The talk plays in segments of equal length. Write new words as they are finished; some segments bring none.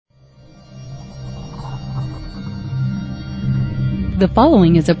The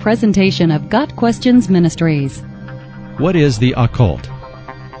following is a presentation of Got Questions Ministries. What is the occult?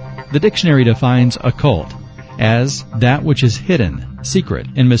 The dictionary defines occult as that which is hidden, secret,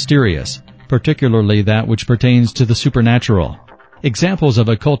 and mysterious, particularly that which pertains to the supernatural. Examples of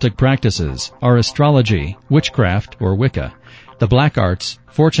occultic practices are astrology, witchcraft or wicca, the black arts,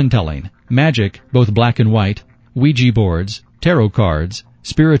 fortune-telling, magic, both black and white, Ouija boards, tarot cards,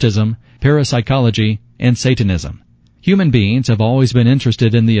 spiritism, parapsychology, and Satanism. Human beings have always been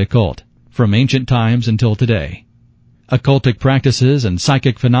interested in the occult, from ancient times until today. Occultic practices and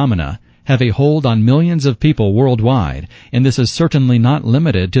psychic phenomena have a hold on millions of people worldwide, and this is certainly not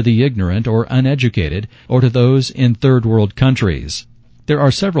limited to the ignorant or uneducated or to those in third world countries. There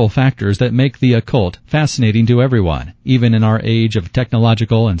are several factors that make the occult fascinating to everyone, even in our age of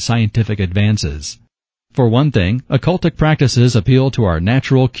technological and scientific advances. For one thing, occultic practices appeal to our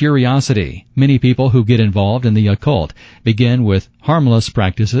natural curiosity. Many people who get involved in the occult begin with harmless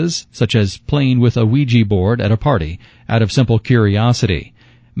practices, such as playing with a Ouija board at a party, out of simple curiosity.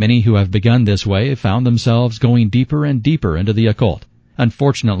 Many who have begun this way found themselves going deeper and deeper into the occult.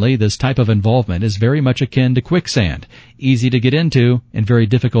 Unfortunately, this type of involvement is very much akin to quicksand, easy to get into and very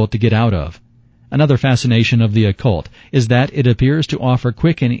difficult to get out of. Another fascination of the occult is that it appears to offer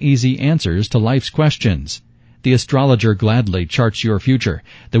quick and easy answers to life's questions. The astrologer gladly charts your future,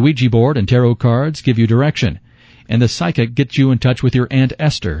 the Ouija board and tarot cards give you direction, and the psychic gets you in touch with your Aunt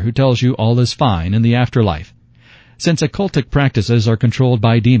Esther, who tells you all is fine in the afterlife. Since occultic practices are controlled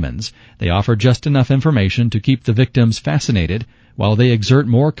by demons, they offer just enough information to keep the victims fascinated, while they exert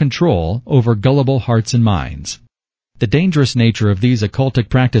more control over gullible hearts and minds. The dangerous nature of these occultic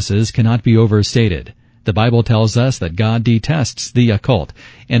practices cannot be overstated. The Bible tells us that God detests the occult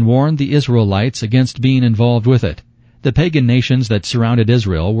and warned the Israelites against being involved with it. The pagan nations that surrounded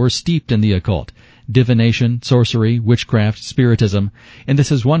Israel were steeped in the occult, divination, sorcery, witchcraft, spiritism, and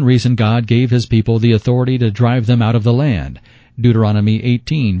this is one reason God gave His people the authority to drive them out of the land. Deuteronomy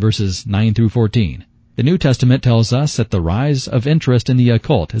 18, verses 9 through 14. The New Testament tells us that the rise of interest in the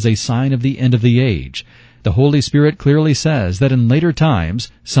occult is a sign of the end of the age. The Holy Spirit clearly says that in later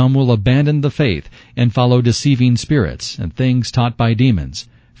times some will abandon the faith and follow deceiving spirits and things taught by demons.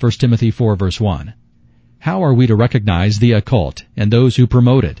 1 Timothy 4, verse 1. How are we to recognize the occult and those who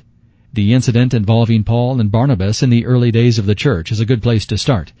promote it? The incident involving Paul and Barnabas in the early days of the church is a good place to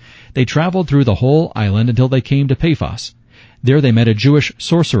start. They traveled through the whole island until they came to Paphos. There they met a Jewish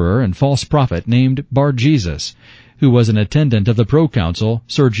sorcerer and false prophet named Bar-Jesus, who was an attendant of the proconsul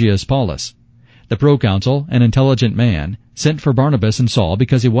Sergius Paulus. The proconsul, an intelligent man, sent for Barnabas and Saul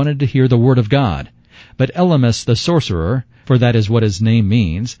because he wanted to hear the word of God. But Elymas the sorcerer, for that is what his name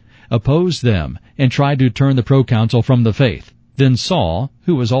means, opposed them and tried to turn the proconsul from the faith. Then Saul,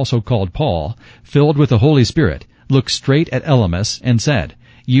 who was also called Paul, filled with the Holy Spirit, looked straight at Elymas and said,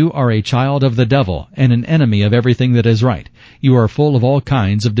 "You are a child of the devil and an enemy of everything that is right. You are full of all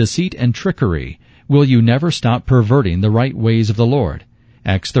kinds of deceit and trickery. Will you never stop perverting the right ways of the Lord?"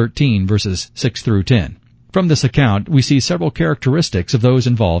 Acts 13, verses 6 through 10. From this account, we see several characteristics of those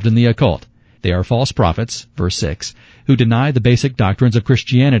involved in the occult. They are false prophets, verse 6, who deny the basic doctrines of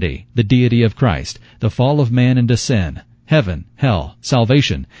Christianity, the deity of Christ, the fall of man into sin, heaven, hell,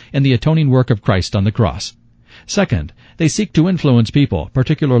 salvation, and the atoning work of Christ on the cross. Second, they seek to influence people,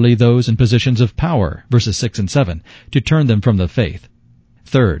 particularly those in positions of power, verses 6 and 7, to turn them from the faith.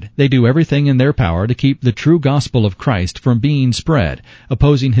 Third, they do everything in their power to keep the true gospel of Christ from being spread,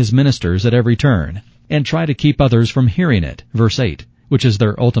 opposing His ministers at every turn, and try to keep others from hearing it, verse 8, which is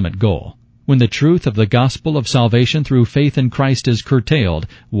their ultimate goal. When the truth of the gospel of salvation through faith in Christ is curtailed,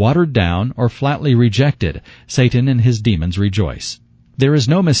 watered down, or flatly rejected, Satan and his demons rejoice. There is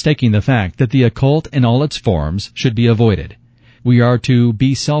no mistaking the fact that the occult in all its forms should be avoided. We are to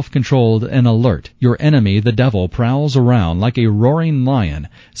be self-controlled and alert. Your enemy, the devil, prowls around like a roaring lion,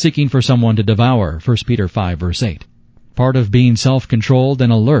 seeking for someone to devour, 1 Peter 5, verse 8. Part of being self-controlled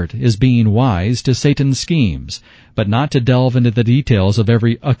and alert is being wise to Satan's schemes, but not to delve into the details of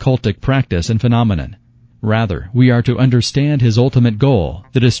every occultic practice and phenomenon. Rather, we are to understand his ultimate goal,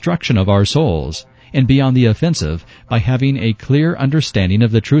 the destruction of our souls, and be on the offensive by having a clear understanding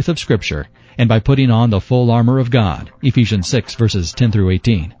of the truth of Scripture and by putting on the full armor of God, Ephesians 6, verses 10 through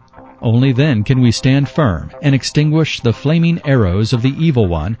 18. Only then can we stand firm and extinguish the flaming arrows of the evil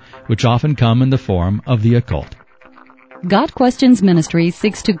one, which often come in the form of the occult. Got Questions Ministry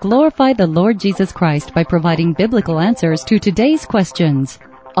seeks to glorify the Lord Jesus Christ by providing biblical answers to today's questions.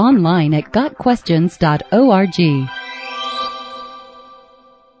 Online at gotquestions.org.